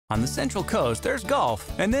On the Central Coast, there's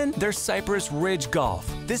golf, and then there's Cypress Ridge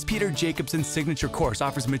Golf. This Peter Jacobson signature course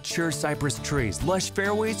offers mature cypress trees, lush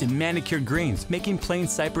fairways, and manicured greens, making playing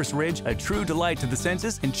Cypress Ridge a true delight to the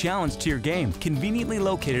senses and challenge to your game. Conveniently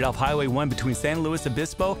located off Highway 1 between San Luis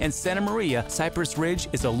Obispo and Santa Maria, Cypress Ridge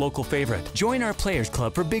is a local favorite. Join our Players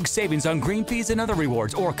Club for big savings on green fees and other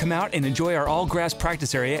rewards, or come out and enjoy our all-grass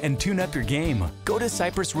practice area and tune up your game. Go to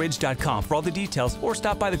cypressridge.com for all the details, or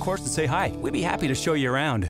stop by the course and say hi. We'd be happy to show you around.